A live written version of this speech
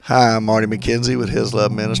Hi, I'm Marty McKenzie with His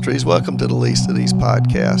Love Ministries. Welcome to the Least of These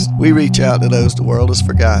podcasts. We reach out to those the world has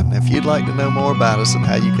forgotten. If you'd like to know more about us and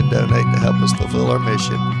how you can donate to help us fulfill our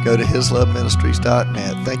mission, go to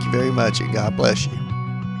hisloveministries.net. Thank you very much, and God bless you.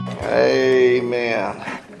 Amen.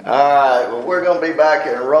 All right, well, we're going to be back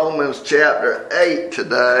in Romans chapter 8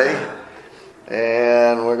 today,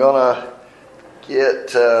 and we're going to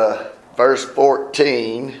get verse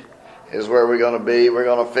 14. Is where we're going to be. We're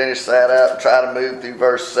going to finish that up and try to move through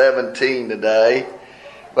verse 17 today.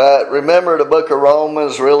 But remember, the book of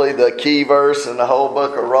Romans, really the key verse in the whole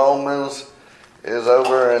book of Romans is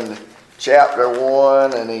over in chapter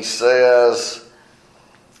 1, and he says,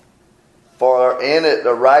 "For in it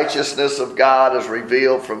the righteousness of God is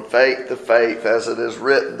revealed from faith to faith, as it is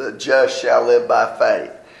written, the just shall live by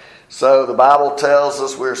faith." So the Bible tells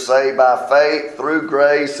us we're saved by faith through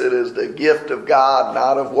grace. It is the gift of God,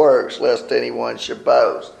 not of works, lest anyone should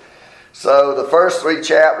boast. So the first 3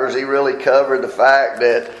 chapters, he really covered the fact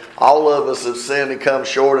that all of us have sinned and come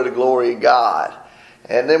short of the glory of God.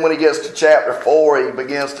 And then when he gets to chapter 4, he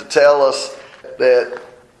begins to tell us that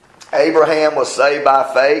Abraham was saved by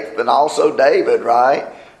faith, but also David, right?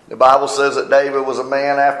 The Bible says that David was a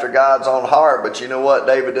man after God's own heart, but you know what?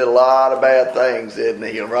 David did a lot of bad things, didn't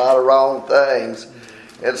he? A lot of wrong things.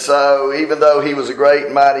 And so even though he was a great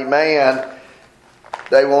and mighty man,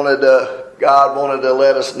 God wanted to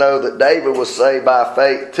let us know that David was saved by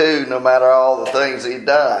faith too, no matter all the things he'd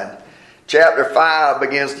done. Chapter 5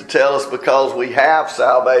 begins to tell us because we have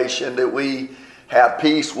salvation that we have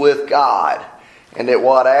peace with God. And that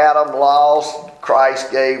what Adam lost,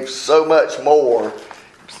 Christ gave so much more.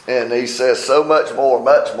 And he says so much more,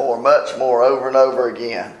 over and over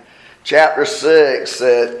again. Chapter 6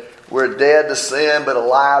 said we're dead to sin but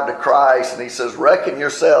alive to Christ. And he says, reckon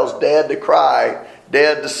yourselves dead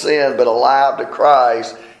to sin but alive to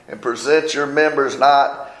Christ, and present your members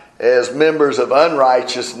not as members of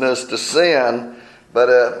unrighteousness to sin, but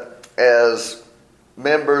as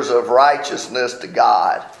members of righteousness to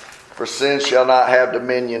God. For sin shall not have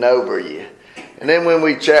dominion over you. And then when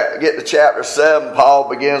we get to chapter 7, Paul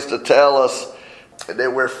begins to tell us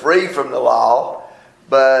that we're free from the law,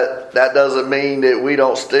 but that doesn't mean that we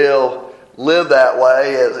don't still live that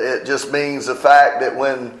way. It just means the fact that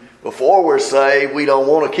before we're saved, we don't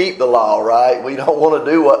want to keep the law, right? We don't want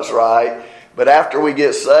to do what's right. But after we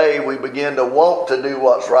get saved, we begin to want to do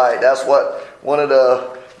what's right. That's what one of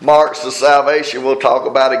the marks of salvation we'll talk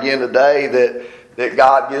about again today, that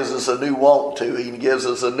God gives us a new want to. He gives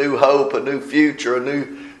us a new hope, a new future, a new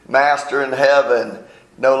master in heaven.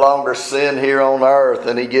 No longer sin here on earth.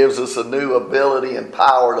 And he gives us a new ability and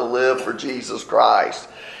power to live for Jesus Christ.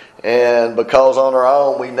 And because on our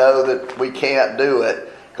own we know that we can't do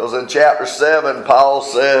it. Because in chapter 7, Paul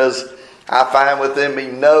says, I find within me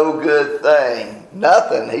no good thing.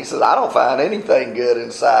 Nothing. He says, I don't find anything good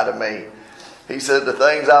inside of me. He said, the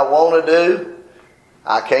things I want to do,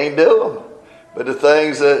 I can't do them. But the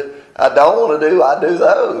things that I don't want to do, I do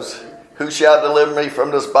those. Who shall deliver me from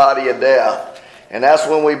this body of death? And that's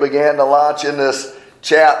when we began to launch in this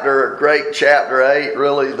chapter, great chapter 8,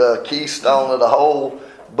 really the keystone of the whole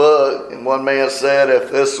book. And one man said if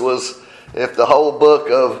the whole book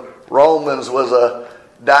of Romans was a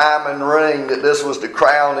diamond ring, that this was the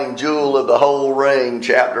crowning jewel of the whole ring,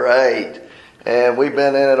 chapter 8. And we've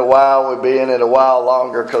been in it a while. We'll be in it a while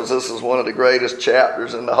longer because this is one of the greatest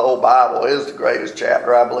chapters in the whole Bible. It is the greatest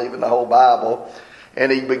chapter, I believe, in the whole Bible.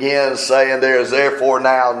 And he begins saying, there is therefore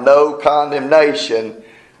now no condemnation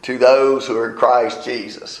to those who are in Christ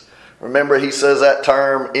Jesus. Remember, he says that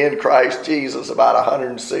term, in Christ Jesus, about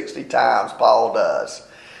 160 times, Paul does.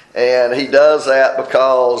 And he does that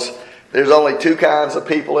because there's only 2 kinds of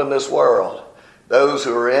people in this world. Those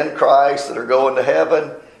who are in Christ that are going to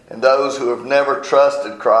heaven, and those who have never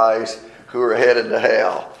trusted Christ who are headed to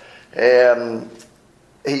hell. And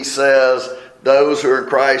he says those who are in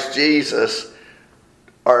Christ Jesus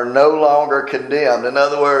are no longer condemned. In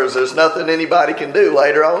other words, there's nothing anybody can do.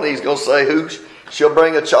 Later on, he's going to say, who shall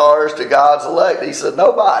bring a charge to God's elect? He said,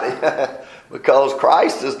 nobody. Because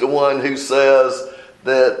Christ is the one who says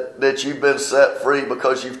that you've been set free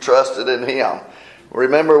because you've trusted in him.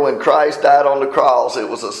 Remember when Christ died on the cross, it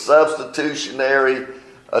was a substitutionary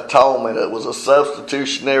atonement. It was a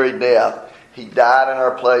substitutionary death. He died in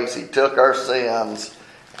our place. He took our sins.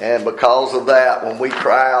 And because of that, when we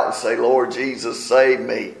cry out and say, Lord Jesus, save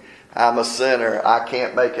me, I'm a sinner, I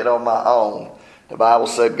can't make it on my own. The Bible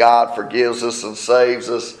said God forgives us and saves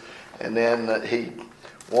us, and then he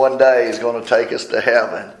one day is going to take us to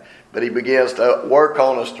heaven. But he begins to work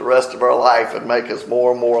on us the rest of our life and make us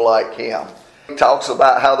more and more like him. He talks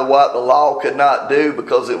about how what the law could not do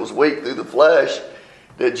because it was weak through the flesh,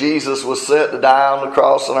 that Jesus was sent to die on the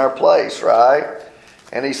cross in our place, right?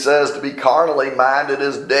 And he says to be carnally minded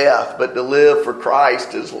is death, but to live for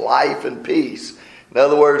Christ is life and peace. In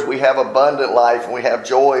other words, we have abundant life and we have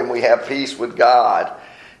joy and we have peace with God.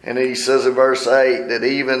 And he says in verse 8 that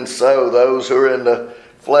even so, those who are in the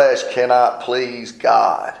flesh cannot please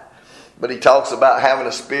God. But he talks about having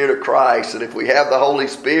a Spirit of Christ. And if we have the Holy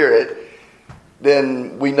Spirit,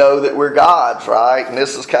 then we know that we're God's, right? And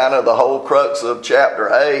this is kind of the whole crux of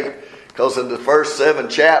chapter 8. Because in the first 7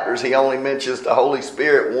 chapters, he only mentions the Holy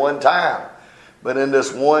Spirit one time. But in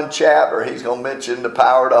this one chapter, he's going to mention the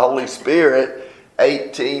power of the Holy Spirit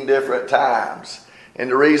 18 different times.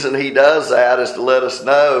 And the reason he does that is to let us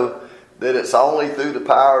know that it's only through the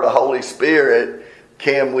power of the Holy Spirit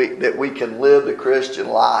that we can live the Christian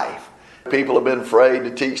life. People have been afraid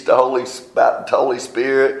to teach about the Holy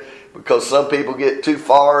Spirit because some people get too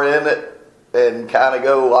far in it and kind of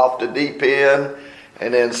go off the deep end.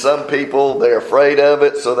 And then some people, they're afraid of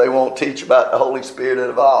it, so they won't teach about the Holy Spirit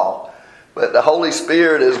at all. But the Holy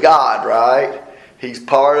Spirit is God, right? He's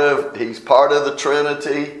part of the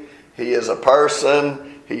Trinity. He is a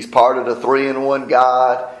person. He's part of the 3-in-1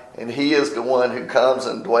 God. And he is the one who comes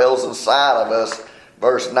and dwells inside of us.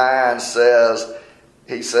 Verse 9 says,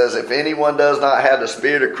 he says, if anyone does not have the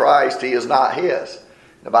Spirit of Christ, he is not his.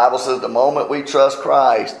 The Bible says the moment we trust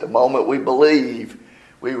Christ, the moment we believe,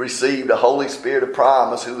 we receive the Holy Spirit of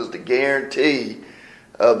promise, who is the guarantee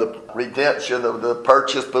of the redemption of the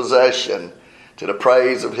purchased possession to the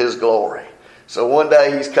praise of his glory. So one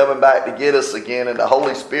day he's coming back to get us again, and the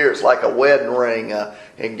Holy Spirit's like a wedding ring, an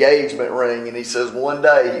engagement ring. And he says one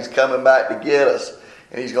day he's coming back to get us,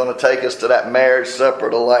 and he's going to take us to that marriage supper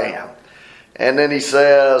of the Lamb. And then he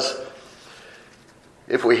says,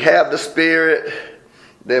 if we have the Spirit,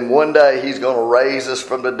 then one day he's going to raise us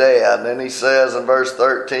from the dead. And then he says in verse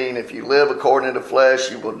 13, if you live according to the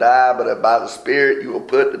flesh, you will die, but by the Spirit you will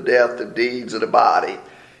put to death the deeds of the body.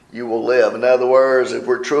 You will live. In other words, if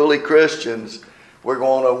we're truly Christians, we're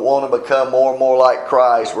going to want to become more and more like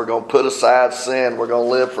Christ. We're going to put aside sin. We're going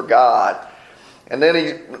to live for God. And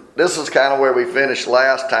then this is kind of where we finished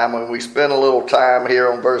last time, when we spent a little time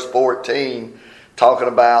here on verse 14 talking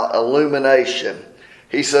about illumination.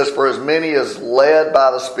 He says, for as many as led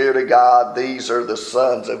by the Spirit of God, these are the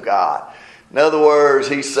sons of God. In other words,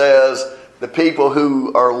 he says, the people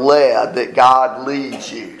who are led, that God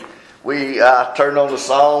leads you. We turned on the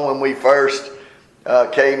song when we first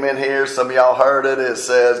came in here. Some of y'all heard it. It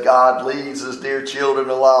says, God leads his dear children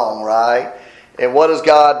along, right? And what does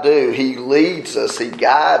God do? He leads us. He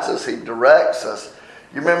guides us. He directs us.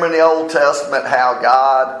 You remember in the Old Testament how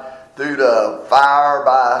God, through the fire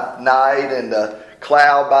by night and the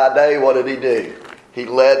cloud by day, what did he do? He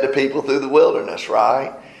led the people through the wilderness,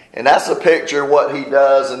 right? And that's a picture of what he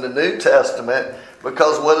does in the New Testament,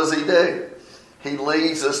 because what does he do? He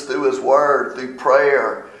leads us through his word, through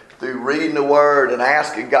prayer, through reading the word and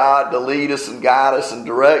asking God to lead us and guide us and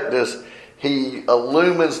direct us. He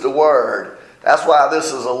illumines the word. That's why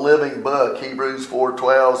this is a living book. Hebrews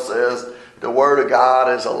 4:12 says the word of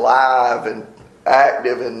God is alive and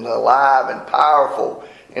active and alive and powerful,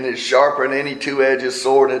 and is sharper than any two-edged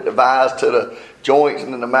sword. It divides to the joints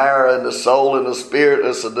and the marrow and the soul and the spirit.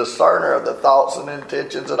 It's a discerner of the thoughts and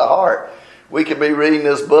intentions of the heart. We can be reading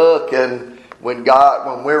this book, and when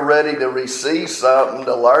we're ready to receive something,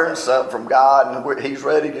 to learn something from God, and he's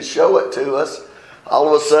ready to show it to us, all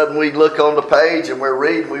of a sudden we look on the page and we're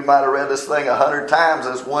reading. We might have read this thing 100 times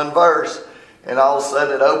as one verse, and all of a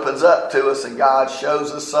sudden it opens up to us and God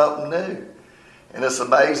shows us something new. And it's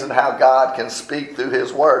amazing how God can speak through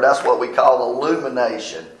his word. That's what we call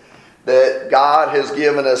illumination. That God has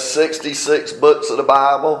given us 66 books of the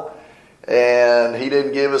Bible, and he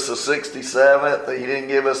didn't give us a 67th. He didn't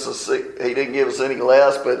give us any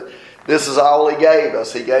less, but this is all he gave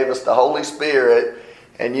us. He gave us the Holy Spirit,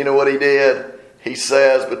 and you know what he did? He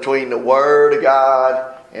says between the Word of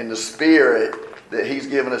God and the Spirit that he's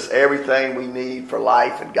given us everything we need for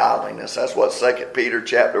life and godliness. That's what 2 Peter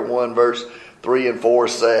chapter 1 verse 3 and 4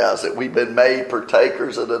 says, that we've been made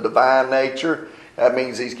partakers of the divine nature. That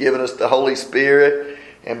means he's given us the Holy Spirit,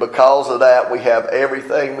 and because of that we have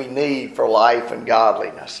everything we need for life and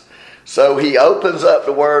godliness. So he opens up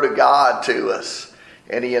the Word of God to us,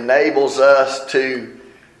 and he enables us to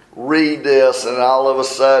read this, and all of a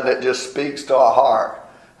sudden it just speaks to our heart.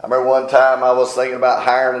 I remember one time I was thinking about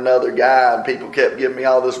hiring another guy, and people kept giving me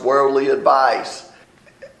all this worldly advice.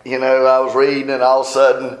 You know, I was reading, and all of a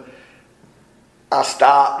sudden I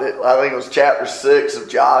stopped at, I think it was chapter 6 of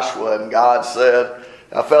Joshua, and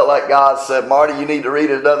I felt like God said, Marty, you need to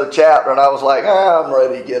read another chapter. And I was like, I'm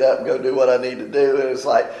ready to get up and go do what I need to do. And it's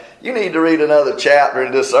like, you need to read another chapter.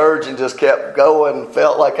 And this urging just kept going,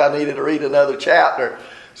 felt like I needed to read another chapter.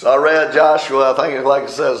 So I read Joshua, I think it's like it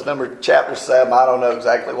says, chapter 7. I don't know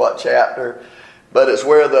exactly what chapter, but it's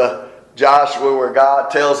where where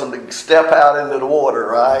God tells them to step out into the water,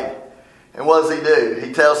 right? And what does he do?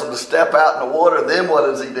 He tells them to step out in the water. Then what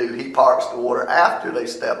does he do? He parts the water after they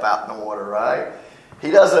step out in the water, right?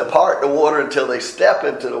 He doesn't part the water until they step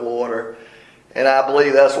into the water. And I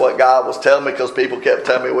believe that's what God was telling me, because people kept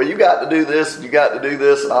telling me, well, you got to do this and you got to do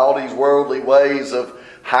this, and all these worldly ways of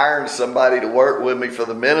hiring somebody to work with me for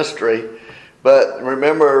the ministry. But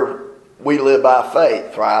remember, we live by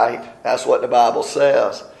faith, right? That's what the Bible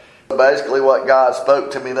says. Basically what God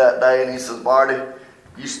spoke to me that day, and he says, Marty,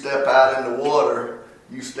 you step out in the water,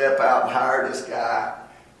 you step out and hire this guy,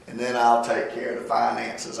 and then I'll take care of the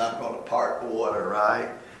finances. I'm going to part the water, right?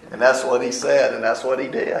 And that's what he said, and that's what he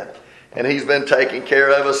did. And he's been taking care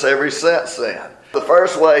of us ever since then. The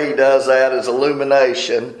first way he does that is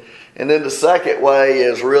illumination. And then the second way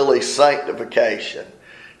is really sanctification.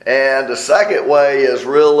 And the second way is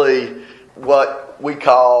really what we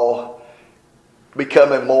call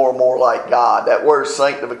becoming more and more like God. That word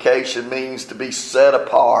sanctification means to be set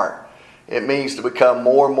apart. It means to become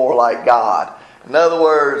more and more like God. In other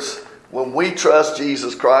words, when we trust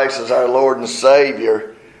Jesus Christ as our Lord and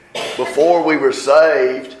Savior, before we were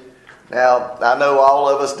saved, now I know all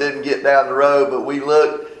of us didn't get down the road, but we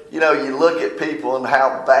look, you look at people and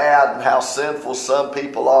how bad and how sinful some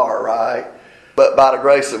people are, right? But by the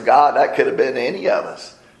grace of God, that could have been any of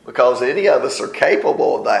us, because any of us are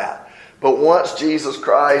capable of that. But once Jesus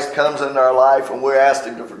Christ comes into our life and we're asked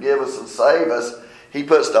him to forgive us and save us, he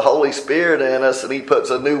puts the Holy Spirit in us, and he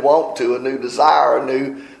puts a new want to, a new desire, a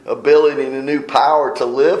new ability, and a new power to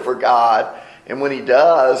live for God. And when he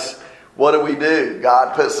does, what do?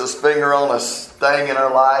 God puts his finger on a thing in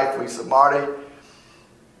our life. We say, Marty,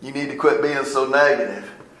 you need to quit being so negative.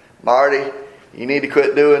 Marty, you need to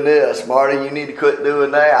quit doing this. Marty, you need to quit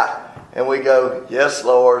doing that. And we go, yes,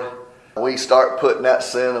 Lord. We start putting that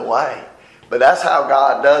sin away. But that's how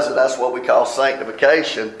God does it. That's what we call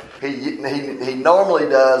sanctification. He normally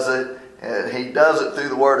does it, and he does it through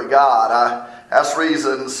the Word of God. That's the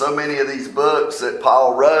reason so many of these books that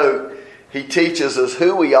Paul wrote, he teaches us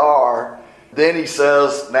who we are. Then he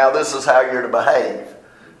says, now this is how you're to behave,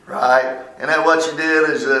 right? And then what you did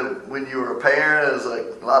is when you were a parent, is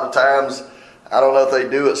like a lot of times, I don't know if they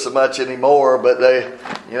do it so much anymore, but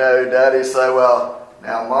Daddy say, well,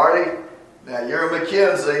 now Marty, now you're a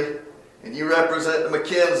McKenzie, and you represent the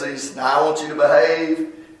McKenzies. Now I want you to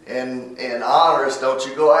behave and honor us. Don't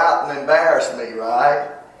you go out and embarrass me, right?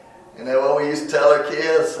 And then what we used to tell our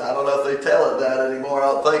kids, I don't know if they tell it that anymore.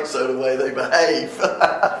 I don't think so, the way they behave.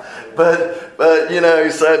 but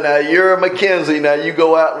he said, now you're a McKenzie. Now you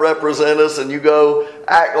go out and represent us, and you go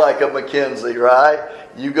act like a McKenzie, right?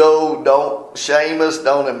 You go, don't shame us,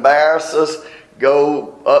 don't embarrass us.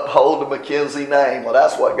 Go uphold the McKenzie name. Well,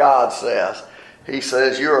 that's what God says. He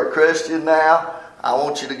says, you're a Christian now. I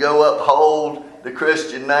want you to go uphold the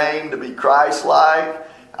Christian name, to be Christ-like.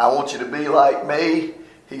 I want you to be like me.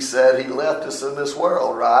 He said he left us in this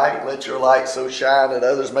world, right? Let your light so shine that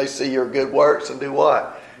others may see your good works and do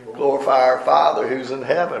what? Glorify our Father who's in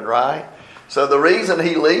heaven, right? So the reason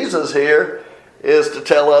he leaves us here is to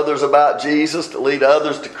tell others about Jesus, to lead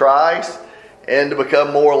others to Christ, and to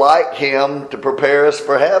become more like him, to prepare us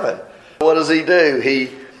for heaven. What does he do?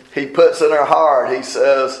 He puts in our heart, he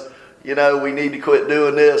says, we need to quit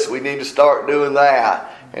doing this, we need to start doing that.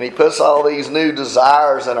 And he puts all these new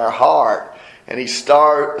desires in our heart. And he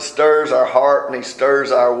stirs our heart, and he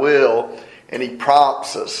stirs our will, and he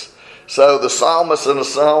prompts us. So the psalmist in the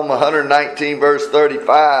Psalm 119 verse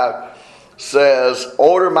 35 says,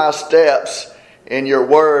 order my steps in your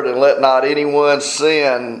word, and let not anyone's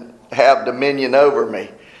sin have dominion over me.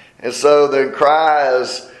 And so the cry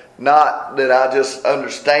is not that I just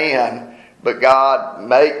understand, but God,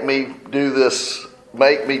 make me do this,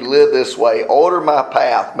 make me live this way. Order my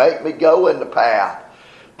path, make me go in the path.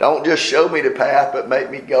 Don't just show me the path, but make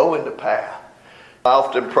me go in the path. I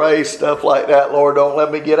often pray stuff like that, Lord, don't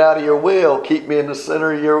let me get out of your will. Keep me in the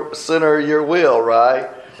center of your will, right?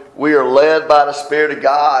 We are led by the Spirit of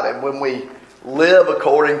God, and when we live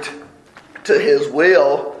according to his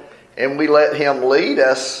will, and we let him lead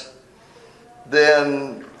us,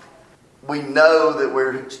 then we know that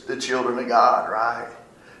we're the children of God, right?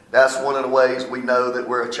 That's one of the ways we know that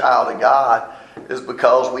we're a child of God, is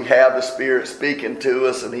because we have the Spirit speaking to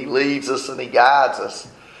us, and he leads us and he guides us.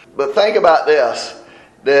 But think about this,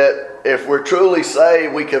 that if we're truly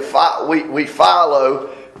saved, we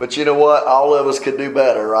follow, but you know what? All of us could do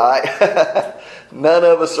better, right? None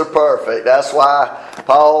of us are perfect. That's why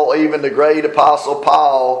Paul, even the great apostle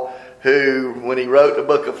Paul, who, when he wrote the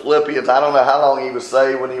book of Philippians, I don't know how long he was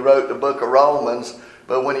saved when he wrote the book of Romans,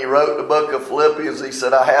 but when he wrote the book of Philippians, he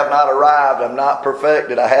said, I have not arrived, I'm not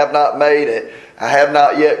perfected, I have not made it, I have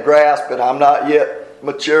not yet grasped it, I'm not yet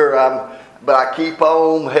mature, but I keep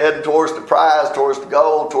on heading towards the prize, towards the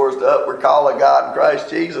goal, towards the upward call of God in Christ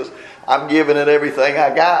Jesus. I'm giving it everything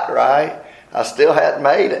I got, right? I still hadn't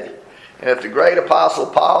made it. And if the great apostle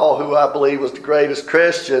Paul, who I believe was the greatest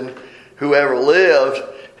Christian who ever lived,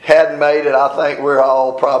 hadn't made it, I think we're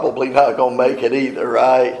all probably not going to make it either,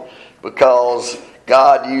 right? Because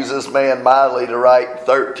God uses man mightily to write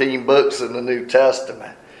 13 books in the New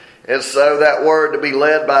Testament. And so that word to be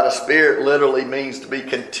led by the Spirit literally means to be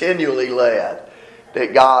continually led.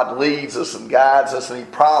 That God leads us and guides us and He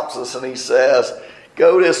prompts us and He says,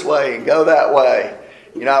 go this way and go that way.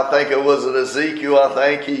 You know, I think it was at Ezekiel, I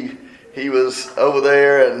think he was over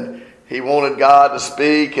there and he wanted God to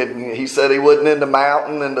speak, and he said he wasn't in the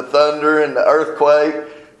mountain and the thunder and the earthquake,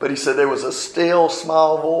 but he said there was a still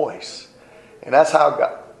small voice. And that's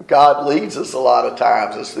how God leads us a lot of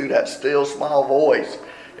times, is through that still small voice.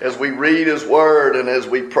 As we read His Word and as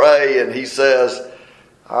we pray, and He says,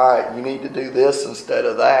 all right, you need to do this instead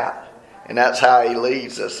of that. And that's how He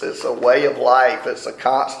leads us. It's a way of life. It's a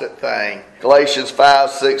constant thing. Galatians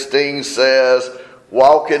 5:16 says,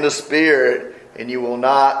 walk in the Spirit, and you will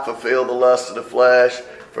not fulfill the lust of the flesh.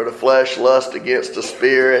 For the flesh lusts against the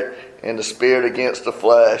Spirit, and the Spirit against the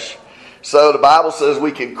flesh. So the Bible says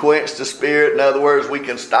we can quench the Spirit. In other words, we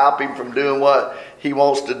can stop Him from doing what He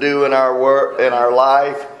wants to do in our work, in our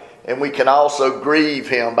life. And we can also grieve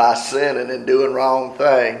Him by sinning and doing wrong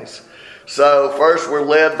things. So first we're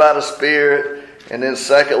led by the Spirit. And then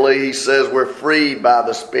secondly, he says we're freed by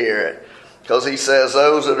the Spirit. Because he says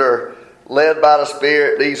those that are led by the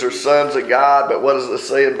Spirit, these are sons of God. But what does it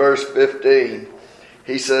say in verse 15?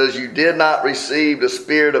 He says, you did not receive the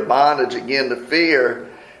spirit of bondage again to fear,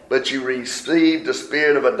 but you received the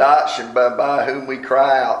spirit of adoption by whom we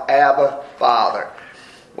cry out, Abba, Father.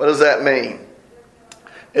 What does that mean?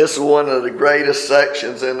 It's one of the greatest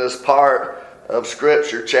sections in this part of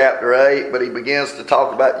Scripture, chapter 8. But he begins to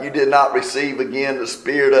talk about you did not receive again the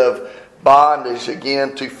spirit of bondage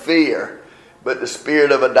again to fear, but the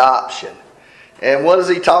spirit of adoption. And what is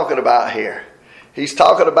he talking about here? He's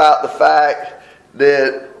talking about the fact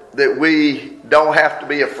that we don't have to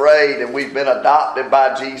be afraid and we've been adopted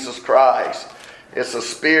by Jesus Christ. It's a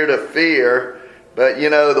spirit of fear, but you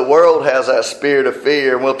know, the world has that spirit of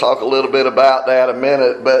fear, and we'll talk a little bit about that in a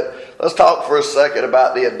minute. But let's talk for a second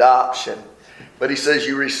about the adoption. But he says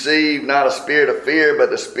you receive not a spirit of fear, but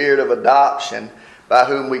the spirit of adoption, by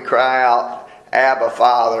whom we cry out, Abba,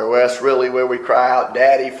 Father. Well, that's really where we cry out,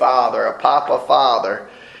 Daddy, Father, a Papa, Father.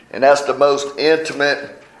 And that's the most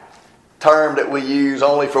intimate term that we use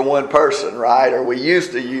only for one person, right? Or we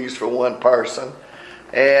used to use for one person.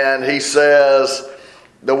 And he says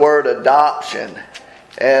the word adoption.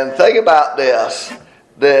 And think about this,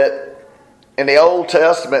 that in the Old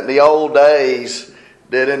Testament, in the old days,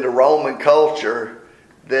 that in the Roman culture,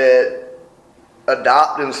 that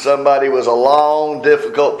adopting somebody was a long,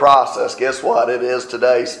 difficult process. Guess what? It is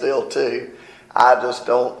today still too. I just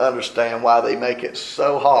don't understand why they make it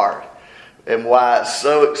so hard and why it's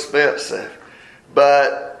so expensive.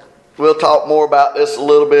 But we'll talk more about this a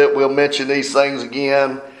little bit. We'll mention these things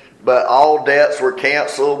again. But all debts were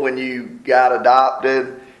canceled when you got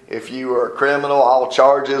adopted. If you were a criminal, all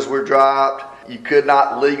charges were dropped. You could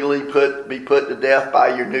not legally be put to death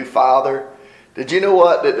by your new father. Did you know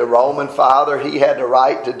what? That the Roman father, he had the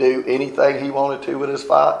right to do anything he wanted to with his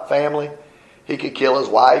family. He could kill his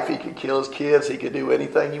wife. He could kill his kids. He could do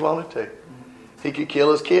anything he wanted to. He could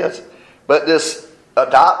kill his kids. But this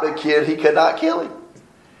adopted kid, he could not kill him.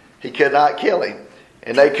 He could not kill him.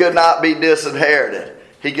 And they could not be disinherited.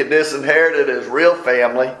 He could disinherit his real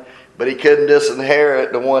family, but he couldn't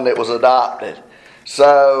disinherit the one that was adopted.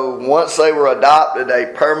 So once they were adopted,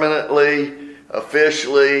 they permanently,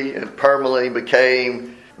 officially, and permanently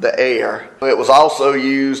became the heir. It was also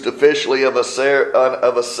used officially of a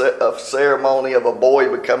ceremony of a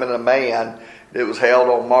boy becoming a man. It was held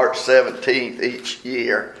on March 17th each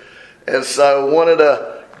year. And so one of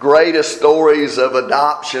the greatest stories of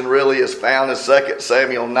adoption really is found in 2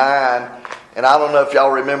 Samuel 9. And I don't know if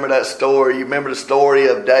y'all remember that story. You remember the story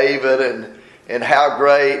of David and how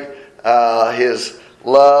great his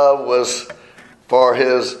love was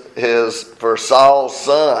for Saul's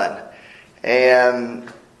son.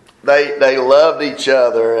 And they loved each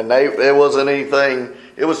other, and it wasn't anything.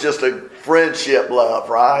 It was just a friendship love,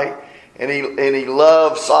 right? And he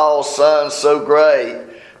loved Saul's son so great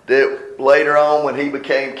that later on when he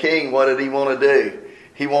became king, what did he want to do?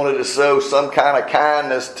 He wanted to show some kind of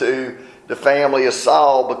kindness to the family of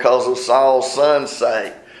Saul because of Saul's son's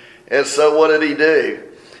sake. And so what did he do?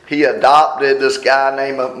 He adopted this guy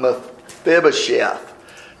named Mephibosheth.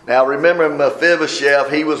 Now remember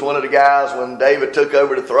Mephibosheth, he was one of the guys when David took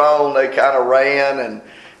over the throne, they kind of ran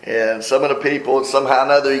and some of the people, somehow or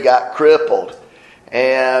another, he got crippled.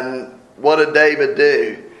 And what did David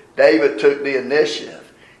do? David took the initiative.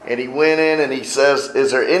 And he went in and he says,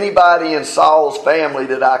 is there anybody in Saul's family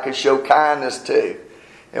that I could show kindness to?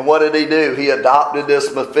 And what did he do? He adopted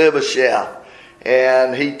this Mephibosheth.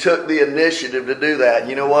 And he took the initiative to do that.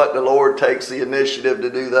 You know what? The Lord takes the initiative to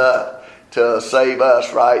do that, to save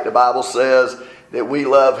us, right? The Bible says that we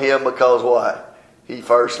love him because what? He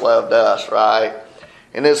first loved us, right?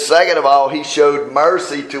 And then second of all, he showed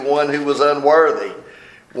mercy to one who was unworthy,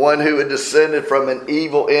 one who had descended from an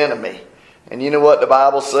evil enemy. And you know what the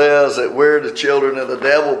Bible says? That we're the children of the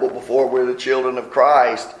devil, but before we're the children of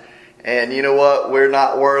Christ. And you know what? We're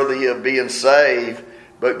not worthy of being saved,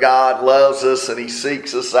 but God loves us and he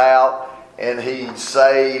seeks us out and he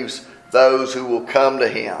saves those who will come to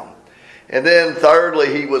him. And then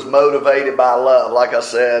thirdly, he was motivated by love. Like I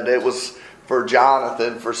said, it was for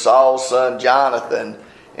Jonathan, for Saul's son Jonathan.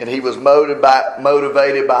 And he was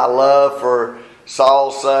motivated by love for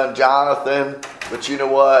Saul's son Jonathan. But you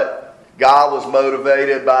know what? God was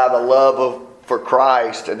motivated by the love for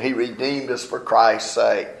Christ, and he redeemed us for Christ's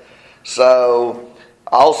sake. So,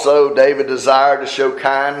 also, David desired to show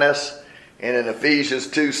kindness. And in Ephesians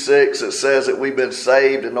 2:6, it says that we've been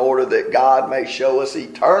saved in order that God may show us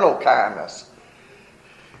eternal kindness.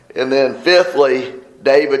 And then fifthly,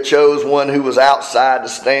 David chose one who was outside the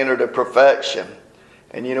standard of perfection.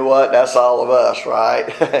 And you know what? That's all of us,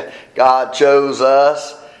 right? God chose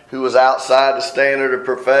us, who was outside the standard of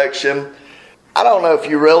perfection. I don't know if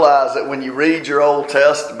you realize that when you read your Old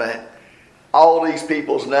Testament, all these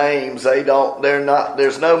people's names,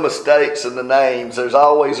 there's no mistakes in the names. There's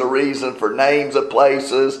always a reason for names of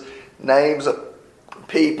places, names of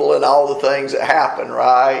people, and all the things that happen,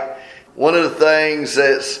 right? One of the things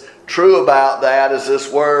that's true about that is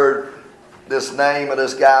this word, this name of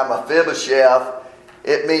this guy, Mephibosheth.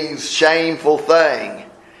 It means shameful thing.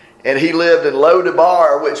 And he lived in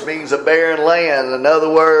Lodabar, which means a barren land. In other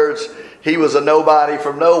words, he was a nobody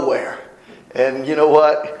from nowhere. And you know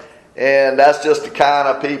what? And that's just the kind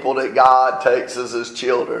of people that God takes as his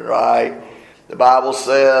children, right? The Bible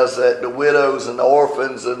says that the widows and the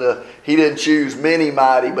orphans, he didn't choose many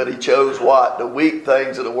mighty, but he chose what? The weak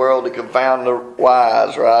things of the world to confound the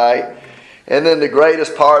wise, right? And then the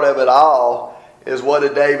greatest part of it all is, what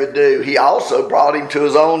did David do? He also brought him to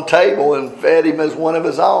his own table and fed him as one of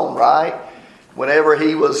his own, right? Whenever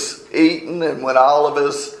he was eating and when all of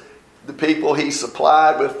the people he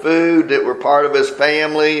supplied with food that were part of his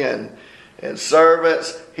family and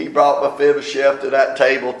servants, he brought Mephibosheth to that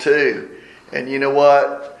table too. And you know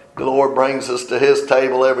what? The Lord brings us to his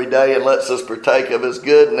table every day and lets us partake of his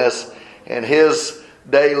goodness and his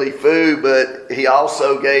daily food, but he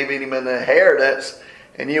also gave him an inheritance.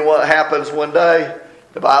 And you know what happens one day?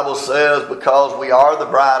 The Bible says because we are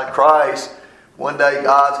the bride of Christ, one day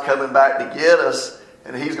God's coming back to get us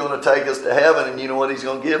and he's going to take us to heaven. And you know what he's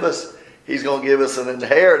going to give us? He's going to give us an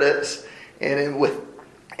inheritance.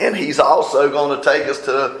 And he's also going to take us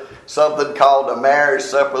to something called the marriage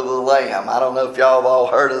supper of the Lamb. I don't know if y'all have all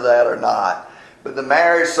heard of that or not. But the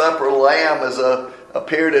marriage supper of the Lamb is a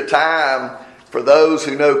period of time for those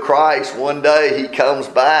who know Christ. One day he comes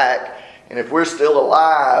back. And if we're still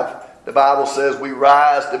alive, the Bible says we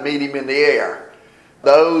rise to meet him in the air.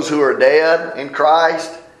 Those who are dead in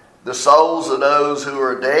Christ, the souls of those who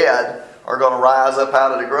are dead are going to rise up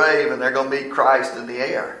out of the grave and they're going to meet Christ in the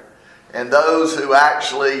air. And those who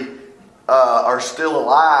actually are still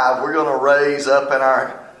alive, we're going to raise up in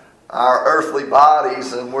our earthly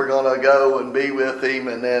bodies and we're going to go and be with him.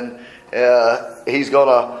 And then he's going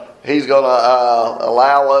to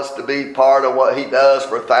allow us to be part of what he does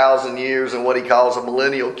for 1,000 years and what he calls a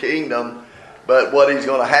millennial kingdom. But what he's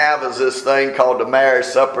going to have is this thing called the marriage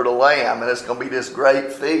supper of the Lamb. And it's going to be this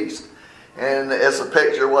great feast. And it's a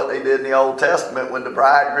picture of what they did in the Old Testament when the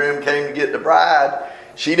bridegroom came to get the bride.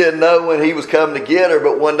 She didn't know when he was coming to get her,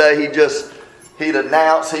 but one day he'd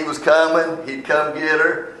announce he was coming. He'd come get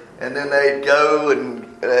her. And then they'd go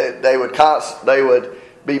and they would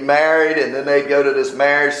be married, and then they'd go to this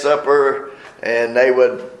marriage supper and they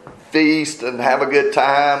would feast and have a good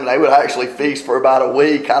time. They would actually feast for about a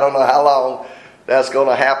week. I don't know how long that's going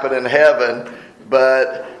to happen in heaven,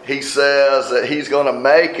 but he says that he's going to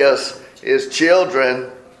make us his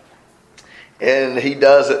children, and he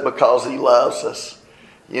does it because he loves us.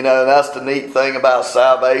 You know, that's the neat thing about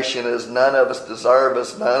salvation is none of us deserve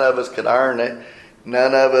it. None of us can earn it.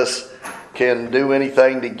 None of us can do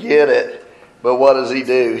anything to get it. But what does He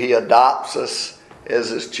do? He adopts us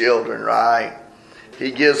as His children, right?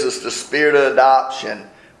 He gives us the spirit of adoption.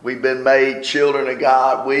 We've been made children of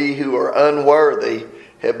God. We who are unworthy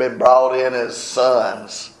have been brought in as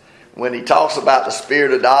sons. When he talks about the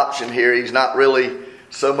spirit of adoption here, he's not really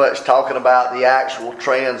so much talking about the actual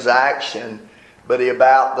transaction, but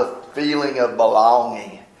about the feeling of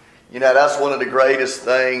belonging. You know, that's one of the greatest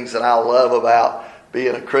things that I love about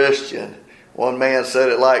being a Christian. One man said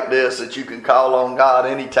it like this, that you can call on God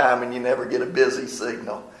anytime and you never get a busy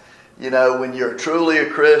signal. You know, when you're truly a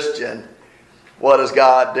Christian, what does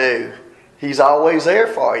God do? He's always there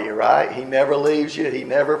for you, right? He never leaves you. He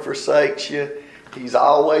never forsakes you. He's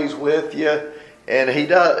always with you. And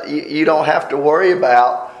you don't have to worry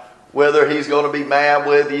about whether He's going to be mad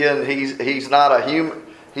with you. And he's not a human.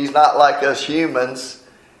 He's not like us humans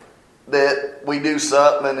that we do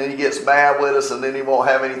something and then He gets mad with us and then He won't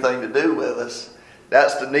have anything to do with us.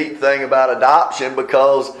 That's the neat thing about adoption,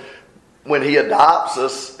 because when He adopts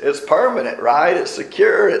us, it's permanent, right? It's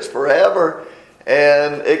secure. It's forever.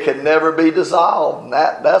 And it can never be dissolved. And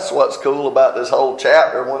that's what's cool about this whole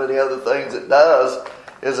chapter. One of the other things it does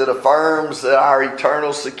is it affirms our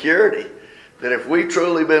eternal security. That if we've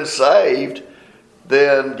truly been saved,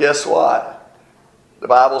 then guess what? The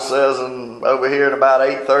Bible says over here in about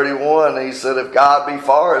 8:31, he said, if God be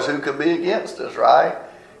for us, who could be against us, right?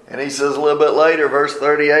 And he says a little bit later, verse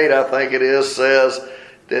 38, I think it is, says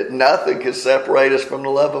that nothing can separate us from the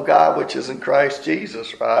love of God, which is in Christ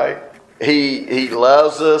Jesus, right? He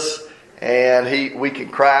loves us, and we can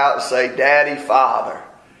cry out and say, Daddy, Father.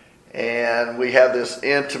 And we have this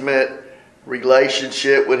intimate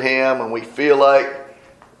relationship with Him, and we feel like,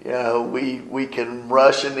 you know, we can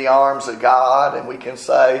rush in the arms of God, and we can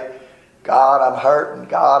say, God, I'm hurting.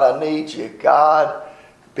 God, I need you. God,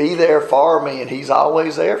 be there for me. And He's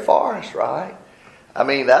always there for us, right? I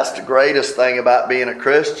mean, that's the greatest thing about being a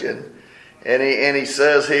Christian. And he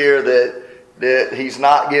says here that He's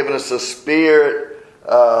not giving us a spirit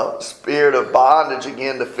of bondage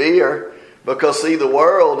again to fear. Because see, the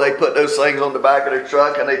world, they put those things on the back of their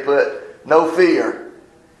truck and they put no fear.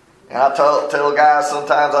 And I tell guys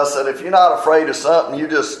sometimes, I said, if you're not afraid of something, you're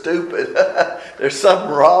just stupid. There's something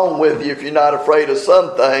wrong with you if you're not afraid of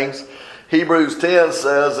some things. Hebrews 10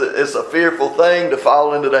 says it's a fearful thing to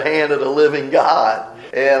fall into the hand of the living God.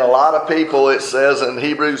 And a lot of people, it says in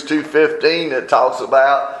Hebrews 2:15, it talks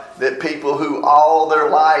about that people who all their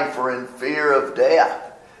life are in fear of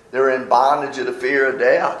death. They're in bondage of the fear of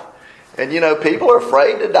death. And you know, people are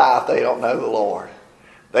afraid to die if they don't know the Lord.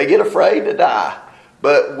 They get afraid to die.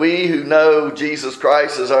 But we who know Jesus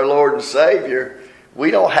Christ as our Lord and Savior, we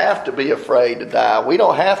don't have to be afraid to die. We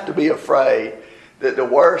don't have to be afraid that the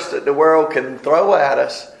worst that the world can throw at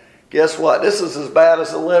us, guess what? This is as bad as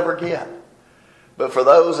it'll ever get. But for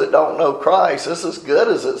those that don't know Christ, this is as good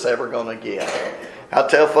as it's ever going to get. I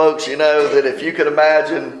tell folks, you know, that if you could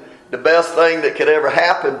imagine the best thing that could ever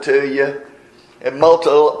happen to you and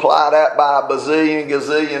multiply that by a bazillion,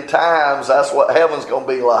 gazillion times, that's what heaven's going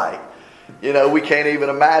to be like. You know, we can't even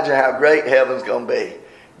imagine how great heaven's going to be.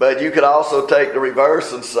 But you could also take the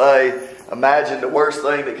reverse and say, imagine the worst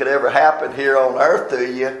thing that could ever happen here on earth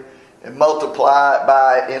to you and multiply it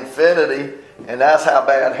by infinity, and that's how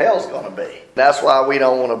bad hell's going to be. That's why we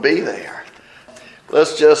don't want to be there.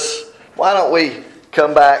 Why don't we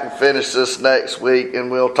come back and finish this next week, and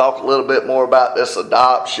we'll talk a little bit more about this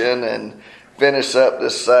adoption and finish up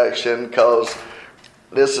this section, because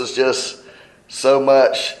this is just so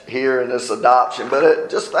much here in this adoption. But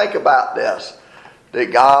just think about this,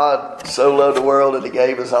 that God so loved the world that He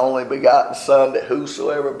gave His only begotten Son, that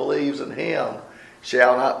whosoever believes in Him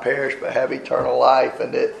shall not perish but have eternal life,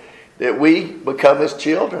 and that we become His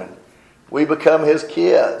children. We become His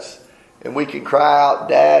kids, and we can cry out,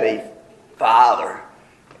 Daddy, Father,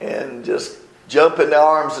 and just jump in the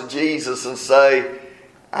arms of Jesus and say,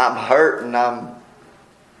 I'm hurting, I'm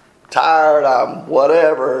tired, I'm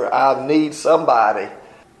whatever, I need somebody.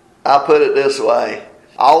 I put it this way,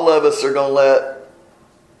 all of us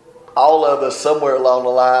somewhere along the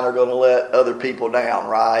line are going to let other people down,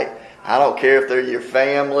 right? I don't care if they're your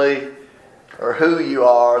family or who you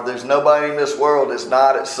are, there's nobody in this world that's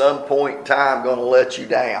not at some point in time going to let you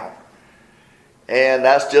down. And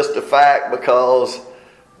that's just a fact, because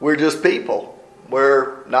we're just people.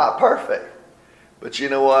 We're not perfect. But you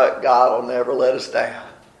know what? God will never let us down.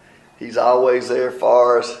 He's always there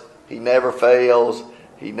for us. He never fails.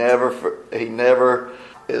 He never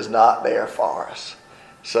is not there for us.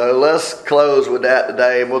 So let's close with that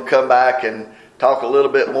today, and we'll come back and talk a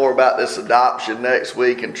little bit more about this adoption next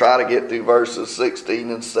week and try to get through verses 16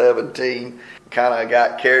 and 17. Kind of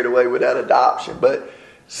got carried away with that adoption. But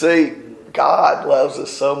see, God loves us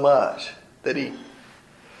so much that He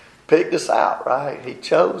picked us out, right? He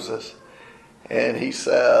chose us. And He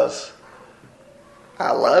says,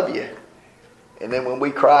 I love you. And then when we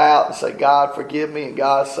cry out and say, God, forgive me and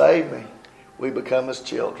God, save me, we become His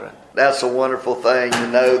children. That's a wonderful thing to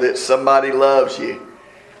know that somebody loves you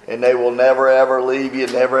and they will never ever leave you,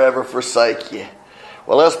 never ever forsake you.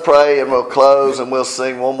 Well, let's pray and we'll close and we'll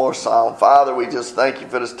sing one more song. Father, we just thank you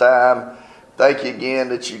for this time. Thank you again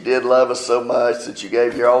that you did love us so much that you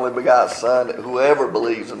gave your only begotten Son, that whoever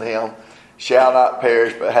believes in Him shall not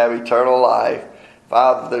perish but have eternal life.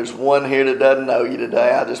 Father, if there's one here that doesn't know you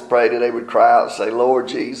today, I just pray that they would cry out and say, Lord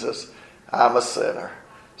Jesus, I'm a sinner.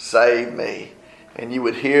 Save me. And you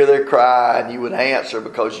would hear their cry and you would answer,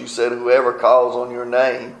 because you said whoever calls on your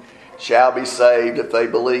name shall be saved if they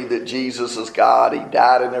believe that Jesus is God. He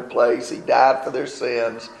died in their place. He died for their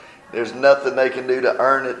sins. There's nothing they can do to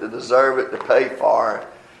earn it, to deserve it, to pay for it.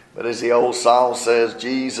 But as the old song says,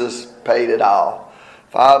 Jesus paid it all.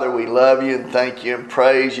 Father, we love you and thank you and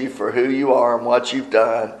praise you for who you are and what you've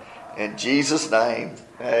done. In Jesus' name,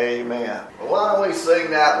 amen. Well, why don't we sing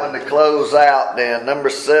that one to close out then? Number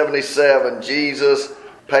 77, Jesus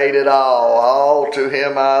paid it all to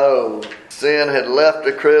Him I owe. Sin had left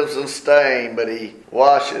a crimson stain, but He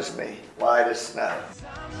washes me white as snow.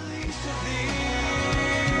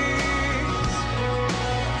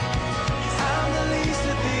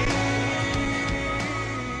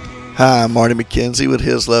 Hi, I'm Marty McKenzie with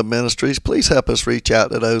His Love Ministries. Please help us reach out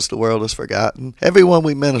to those the world has forgotten. Everyone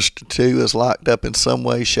we minister to is locked up in some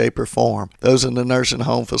way, shape, or form. Those in the nursing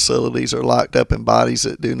home facilities are locked up in bodies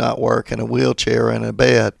that do not work, in a wheelchair and a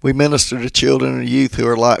bed. We minister to children and youth who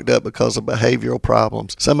are locked up because of behavioral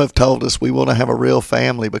problems. Some have told us we want to have a real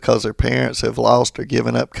family because their parents have lost or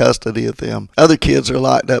given up custody of them. Other kids are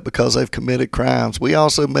locked up because they've committed crimes. We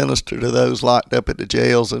also minister to those locked up at the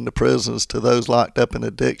jails and the prisons, to those locked up in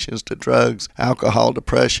addictions to drugs, alcohol,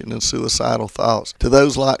 depression, and suicidal thoughts, to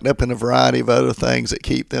those locked up in a variety of other things that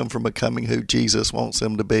keep them from becoming who Jesus wants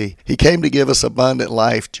them to be. He came to give us abundant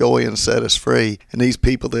life, joy, and set us free, and these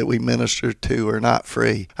people that we minister to are not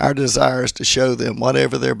free. Our desire is to show them,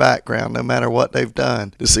 whatever their background, no matter what they've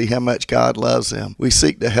done, to see how much God loves them. We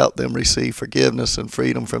seek to help them receive forgiveness and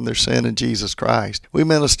freedom from their sin in Jesus Christ. We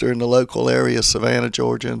minister in the local area, Savannah,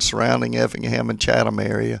 Georgia, and surrounding Effingham and Chatham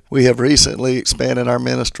area. We have recently expanded our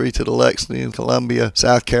ministry to the Lexington, Columbia,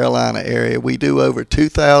 South Carolina area. We do over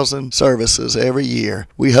 2,000 services every year.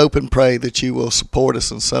 We hope and pray that you will support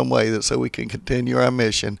us in some way so we can continue our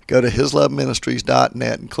mission. Go to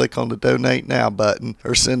hisloveministries.net and click on the Donate Now button,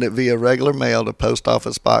 or send it via regular mail to Post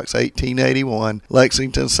Office Box 1881,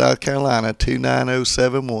 Lexington, South Carolina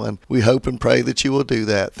 29071. We hope and pray that you will do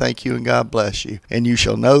that. Thank you and God bless you. And you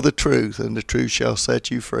shall know the truth, and the truth shall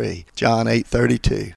set you free. John 8:32.